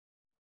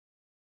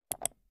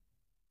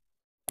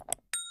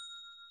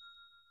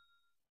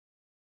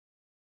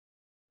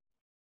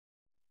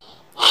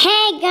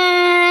Hey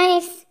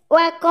guys,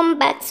 welcome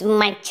back to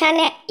my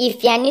channel.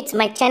 If you are new to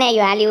my channel,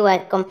 you are highly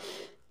welcome.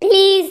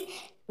 Please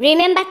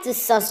remember to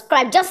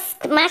subscribe.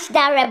 Just smash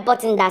that red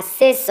button that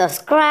says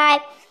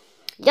subscribe.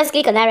 Just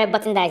click on that red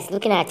button that is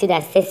looking at you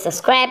that says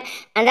subscribe,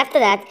 and after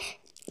that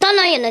turn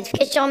on your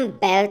notification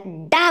bell.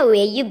 That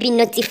way you'll be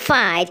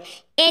notified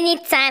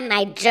anytime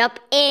I drop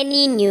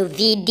any new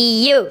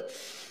video.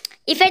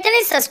 If you're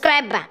a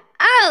subscriber,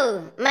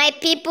 oh my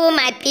people,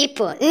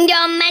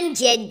 your man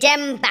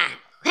Jemba.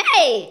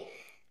 Hey,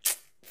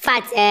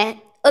 fat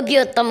obi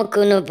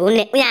otomokono bu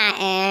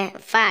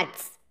fat.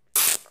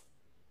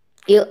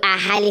 You are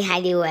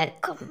highly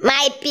welcome.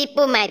 My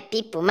people, my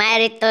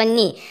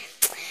returnee.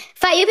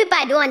 For you people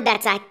are the one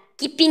that are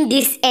keeping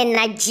this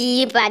energy,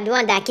 you people are the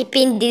one that are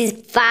keeping these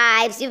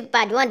vibes, you people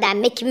are the one that are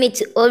making me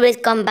to always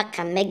come back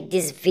and make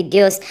these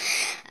videos.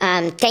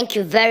 Thank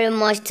you very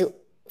much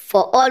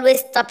for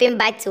always stopping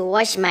by to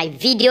watch my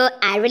video.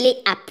 I really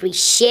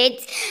appreciate.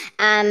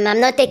 I'm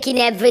not taking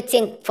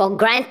everything for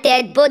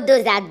granted. Both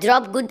those that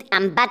drop good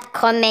and bad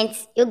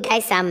comments, you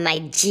guys are my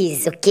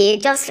G's, okay?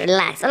 Just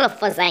relax. All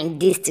of us are in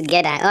this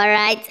together, all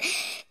right?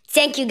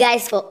 Thank you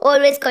guys for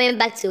always coming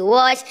back to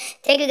watch.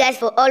 Thank you guys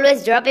for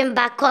always dropping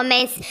back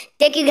comments.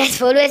 Thank you guys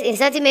for always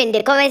insulting me in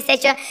the comment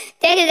section.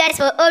 Thank you guys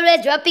for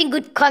always dropping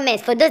good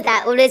comments. For those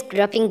that are always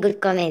dropping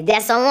good comments, there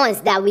are some ones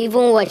that we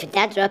even watch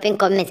without dropping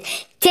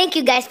comments. Thank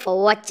you guys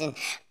for watching.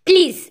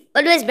 Please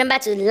always remember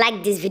to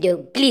like this video.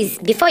 Please,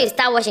 before you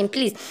start watching,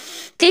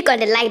 please click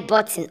on the like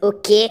button,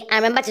 okay?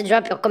 And remember to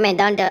drop your comment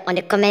down there on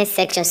the comment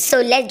section.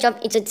 So let's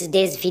jump into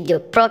today's video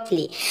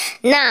properly.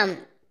 Now,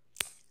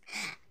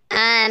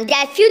 there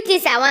are a few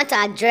things I want to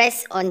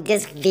address on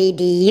this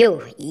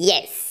video.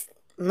 Yes,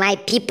 my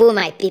people,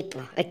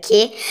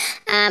 okay?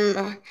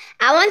 I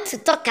want to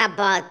talk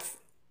about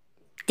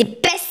the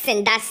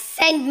person that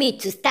sent me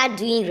to start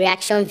doing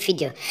reaction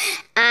video.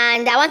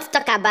 And I want to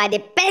talk about the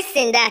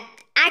person that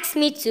asked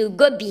me to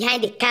go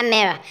behind the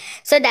camera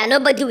so that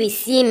nobody will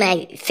see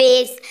my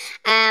face.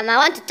 I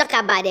want to talk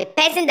about the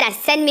person that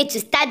sent me to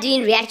start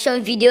doing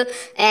reaction video,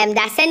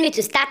 that sent me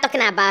to start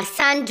talking about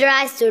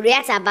Sandra'S, to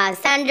react about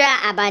Sandra,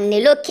 about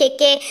Nelo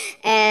Okeke,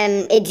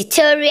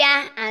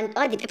 editorial, and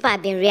all the people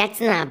I've been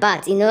reacting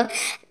about, you know.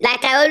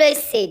 Like I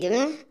always said,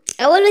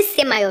 I always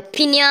say my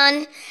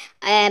opinion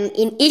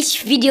in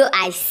each video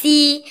I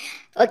see,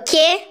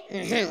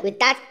 okay,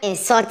 without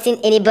insulting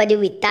anybody,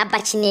 without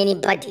bashing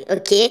anybody,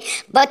 okay.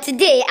 But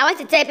today I want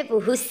to tell people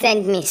who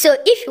sent me. So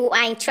if you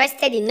are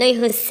interested in knowing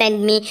who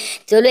sent me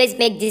to always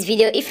make this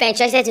video, if you're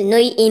interested in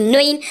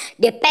knowing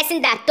the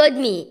person that told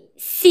me,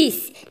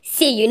 sis,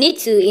 see, you need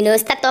to, you know,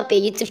 start up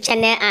a YouTube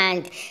channel,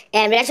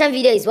 and reaction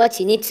video is what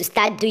you need to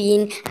start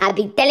doing. I'll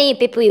be telling you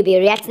people you'll be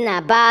reacting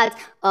about,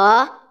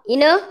 or, you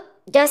know,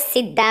 just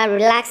sit down,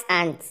 relax,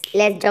 and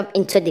let's jump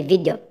into the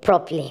video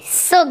properly.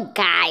 So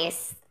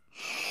guys,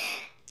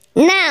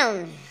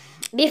 now,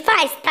 before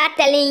I start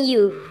telling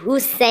you who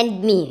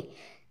sent me,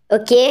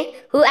 okay,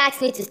 who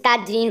asked me to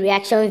start doing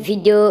reaction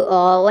video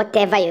or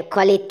whatever you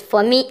call it,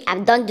 for me, I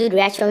don't do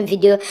reaction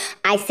video.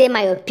 I say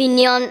my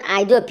opinion,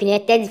 I do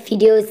opinionated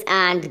videos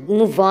and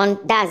move on.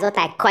 That's what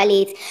I call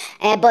it.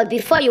 But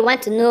before you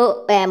want to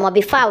know, or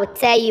before I will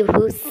tell you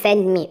who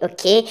sent me,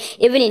 okay,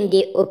 even in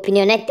the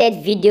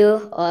opinionated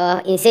video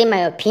or in saying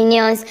my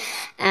opinions,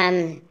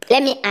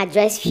 let me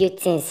address few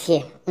things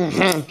here.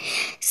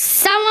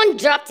 Someone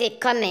dropped a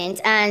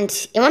comment,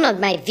 and in one of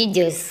my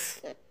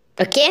videos,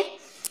 okay,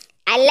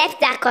 I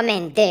left that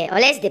comment there,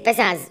 unless the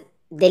person has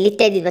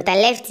deleted it, but I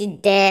left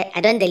it there.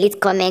 I don't delete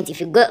comments. If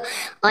you go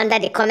under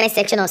the comment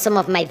section on some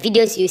of my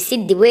videos, you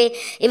see the way,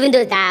 even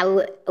though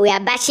that we are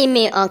bashing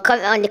me on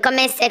the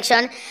comment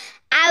section,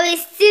 I will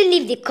still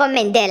leave the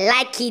comment there,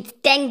 like it,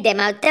 thank them.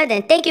 I'll tell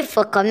them, thank you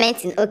for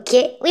commenting,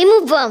 okay? We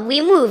move on,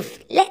 we move.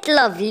 Let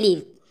love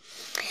live.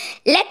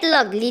 Let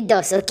love lead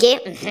us,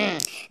 okay?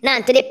 Now,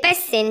 to the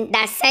person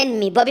that sent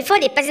me, but before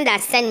the person that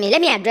sent me,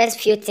 let me address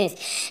few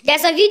things. There are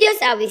some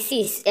videos I will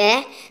see,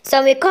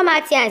 so we come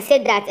out here and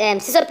say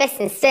that some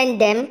person sent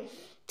them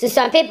to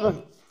some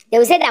people. They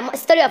will say that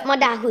story of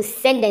mother who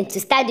sent them to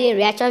start doing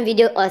reaction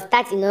video or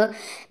start, you know,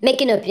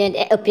 making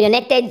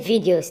opinionated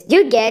videos. Do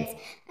you get?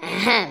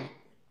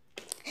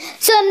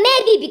 So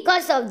maybe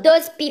because of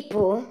those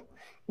people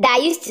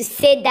that used to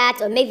say that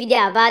or make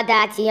video about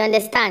that, you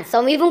understand?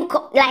 Some even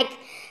like,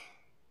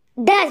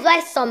 that's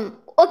why some,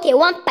 okay,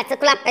 one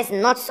particular person,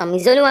 not some,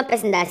 it's only one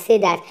person that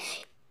said that.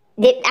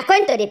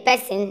 According to the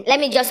person, let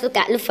me just look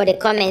for the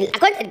comment.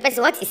 According to the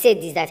person, what he said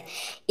is that,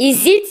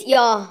 is it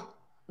your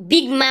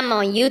big mama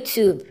on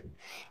YouTube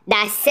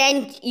that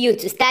sent you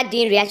to start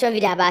doing reaction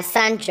video about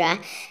Sandra?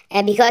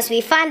 Because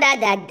we found out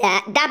that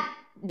that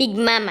big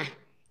mama,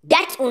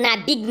 that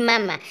una big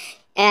mama,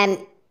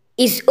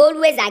 is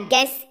always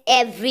against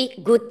every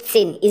good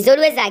thing. Is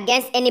always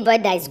against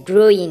anybody that is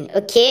growing,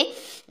 okay?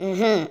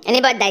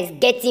 Anybody that is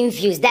getting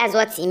views. That's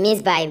what he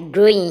means by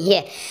growing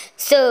here.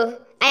 So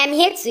I am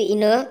here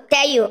to,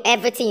 tell you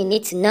everything you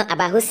need to know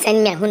about who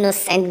sent me and who not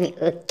sent me,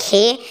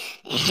 okay?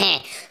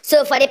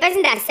 So for the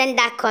person that sent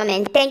that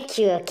comment, thank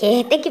you,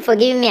 okay? Thank you for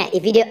giving me a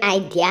video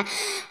idea.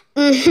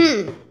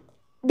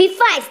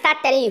 Before I start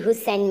telling you who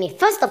sent me,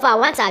 first of all, I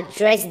want to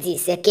address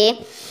this, okay?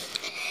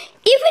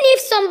 Even if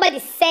somebody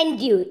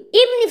send you,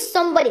 even if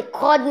somebody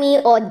called me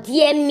or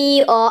DM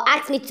me or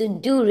asked me to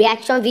do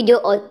reaction video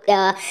or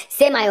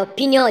say my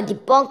opinion or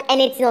debunk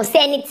anything or say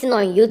anything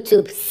on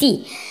YouTube,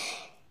 see,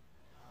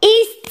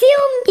 it's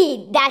still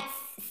me that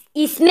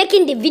is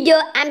making the video.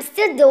 I'm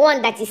still the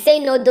one that is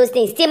saying all those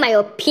things. Still my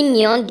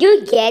opinion.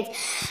 You get?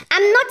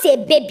 I'm not a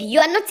baby.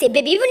 You are not a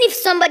baby. Even if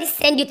somebody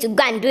send you to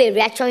go and do a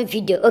reaction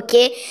video,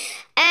 okay?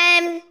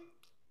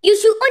 You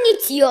should own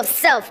it to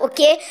yourself,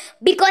 okay?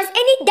 Because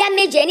any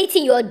damage,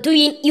 anything you are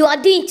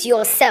doing to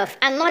yourself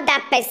and not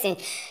that person.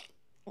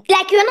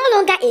 Like, you're no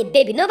longer a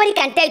baby. Nobody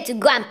can tell you to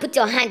go and put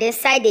your hand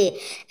inside a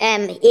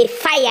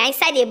fire,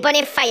 inside a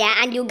burning fire,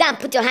 and you go and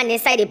put your hand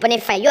inside a burning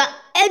fire. You are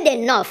old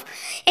enough.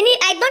 And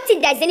I don't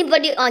think there's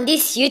anybody on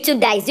this YouTube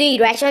that is doing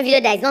reaction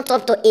video that is not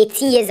up to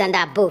 18 years and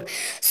above.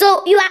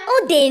 So you are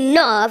old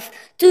enough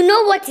to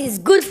know what is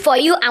good for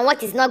you and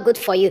what is not good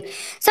for you.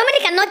 Somebody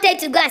cannot tell you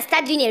to go and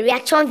start doing a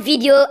reaction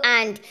video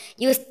and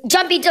you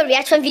jump into a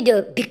reaction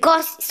video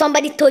because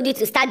somebody told you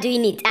to start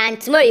doing it. And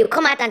tomorrow you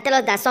come out and tell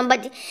us that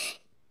somebody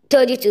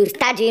told you to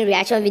start doing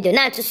reaction video.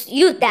 Now to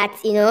you that,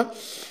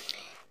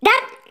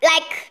 that,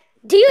 like,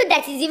 to you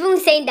that is even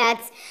saying that,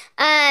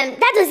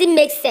 that doesn't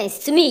make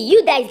sense to me.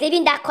 You that is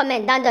leaving that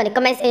comment down on the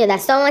comment section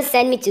that someone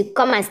sent me to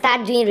come and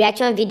start doing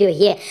reaction video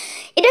here.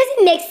 It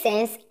doesn't make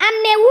sense. I'm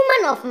a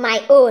woman of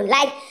my own.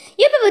 Like,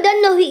 you people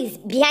don't know who is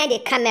behind the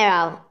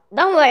camera.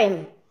 Don't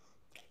worry.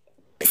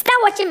 Start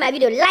watching my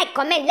video, like,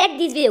 comment, let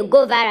this video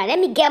go viral. Let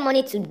me get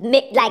money to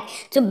make, like,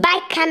 to buy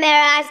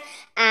cameras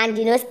and,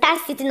 start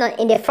sitting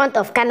in the front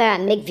of camera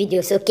and make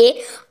videos,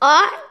 okay?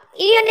 Or,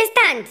 you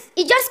understand?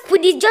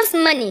 It's just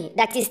money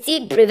that is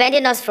still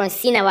preventing us from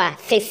seeing our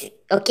face,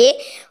 okay?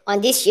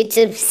 On this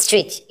YouTube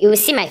street. You will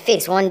see my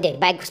face one day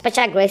by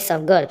special grace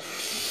of God.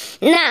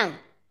 Now,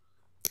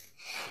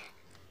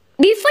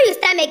 before you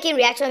start making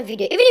reaction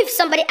video, even if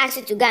somebody asks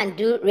you to go and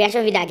do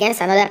reaction video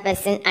against another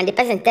person and the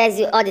person tells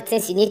you all the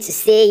things you need to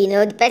say,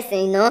 the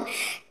person,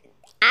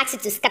 asks you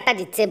to scatter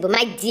the table,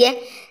 my dear,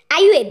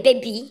 are you a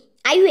baby?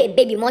 Are you a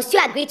baby? Must you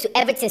agree to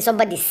everything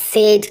somebody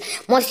said?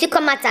 Must you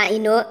come out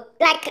and,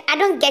 like, I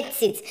don't get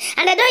it.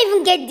 And I don't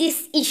even get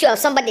this issue of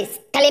somebody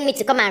telling me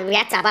to come and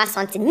react about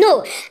something.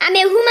 No, I'm a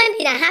human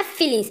being. I have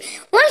feelings.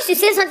 Once you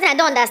say something I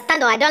don't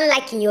understand or I don't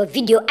like in your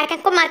video, I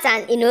can come out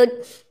and,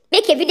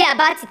 make a video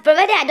about it,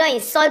 provided I don't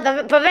insult,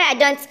 provided I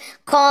don't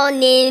call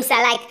names.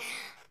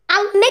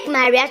 I'll make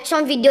my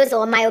reaction videos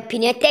or my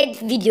opinionated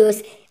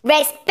videos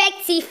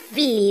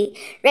respectively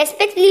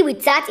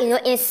without,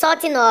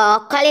 insulting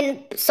or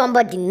calling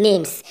somebody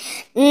names.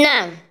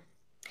 Now,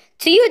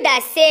 to you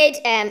that said,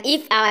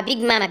 if our big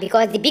mama,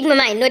 because the big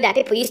mama, I know that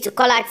people used to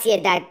call out here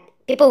that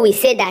people will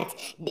say that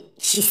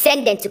she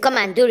sent them to come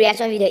and do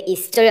reaction video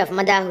is story of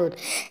motherhood.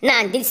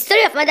 Now, the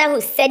story of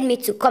motherhood sent me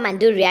to come and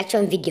do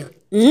reaction video.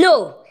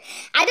 No.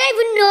 I don't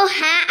even know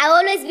her. I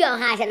always be on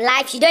her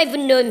live. She don't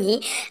even know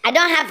me. I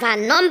don't have her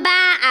number.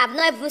 I have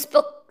not even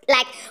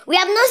we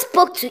have not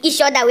spoke to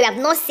each other. We have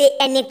not said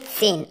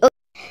anything. Okay?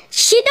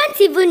 She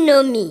don't even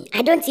know me.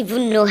 I don't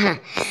even know her.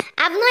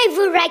 I've not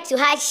even write to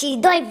her. She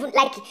don't even,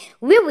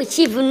 where would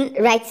she even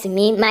write to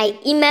me? My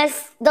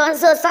emails, though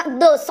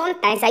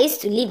sometimes I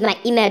used to leave my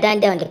email down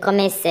there on the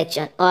comment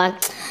section or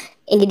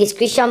in the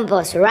description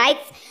box, right?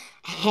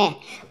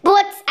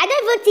 But I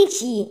don't even think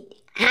she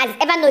has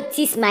ever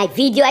noticed my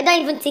video. I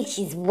don't even think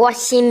she's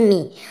watching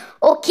me,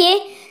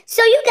 okay?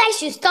 So you guys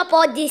should stop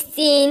all this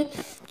thing.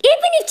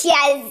 Even if she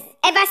has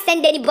ever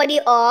sent anybody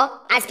or,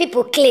 as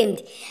people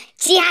claimed,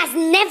 she has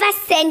never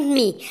sent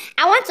me.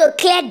 I want to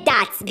clear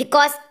that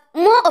because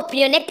more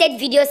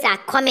opinionated videos are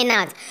coming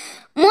out.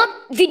 More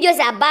videos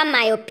about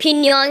my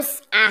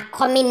opinions are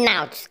coming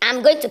out.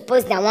 I'm going to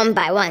post them one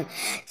by one.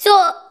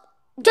 So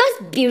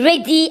just be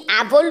ready.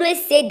 I've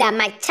always said that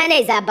my channel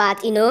is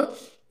about,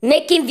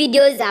 making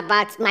videos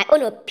about my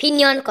own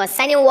opinion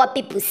concerning what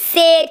people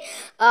said,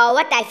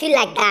 what I feel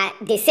like that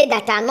they say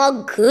that are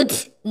not good.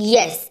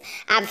 Yes,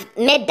 I've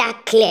made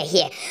that clear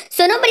here.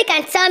 So nobody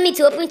can tell me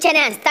to open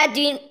channel and start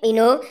doing,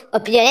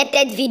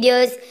 opinionated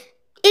videos.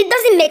 It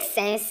doesn't make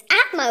sense. I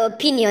have my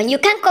opinion. You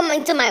can't come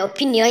into my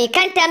opinion. You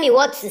can't tell me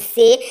what to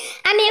say.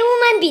 I'm a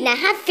human being. I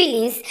have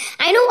feelings.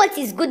 I know what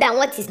is good and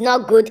what is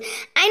not good.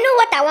 I know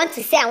what I want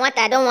to say and what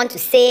I don't want to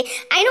say.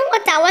 I know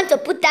what I want to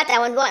put out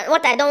and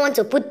what I don't want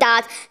to put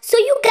out. So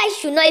you guys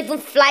should not even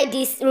fly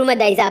this rumor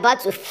that is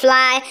about to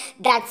fly,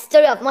 that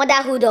story of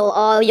motherhood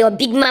or your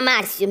big mama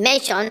as you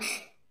mentioned.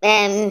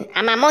 I'm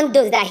among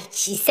those that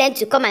she sent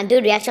to come and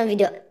do reaction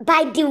video.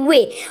 By the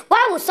way,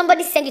 why would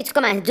somebody send you to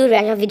come and do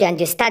reaction video and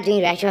you start doing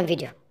reaction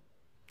video?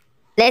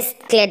 Let's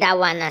clear that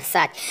one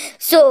aside.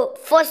 So,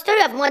 for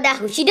story of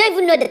motherhood, she don't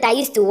even know that I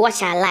used to watch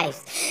her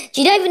lives.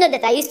 She don't even know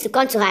that I used to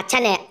come to her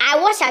channel.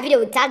 I watch her video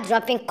without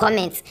dropping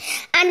comments.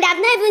 And I've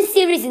not even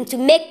seen reason to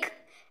make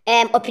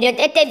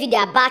opinionated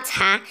video about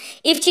her.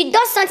 If she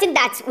does something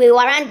that will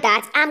warrant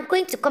that, I'm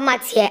going to come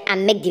out here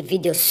and make the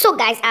video. So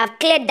guys, I've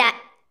cleared that.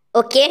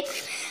 Okay,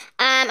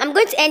 I'm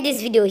going to end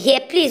this video here.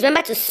 Please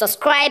remember to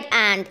subscribe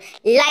and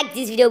like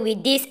this video.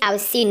 With this, I'll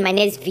see you in my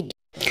next video.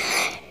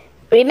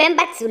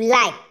 Remember to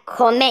like,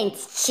 comment,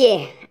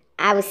 share.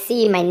 I will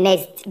see you in my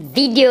next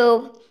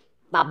video.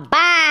 Bye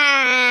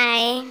bye.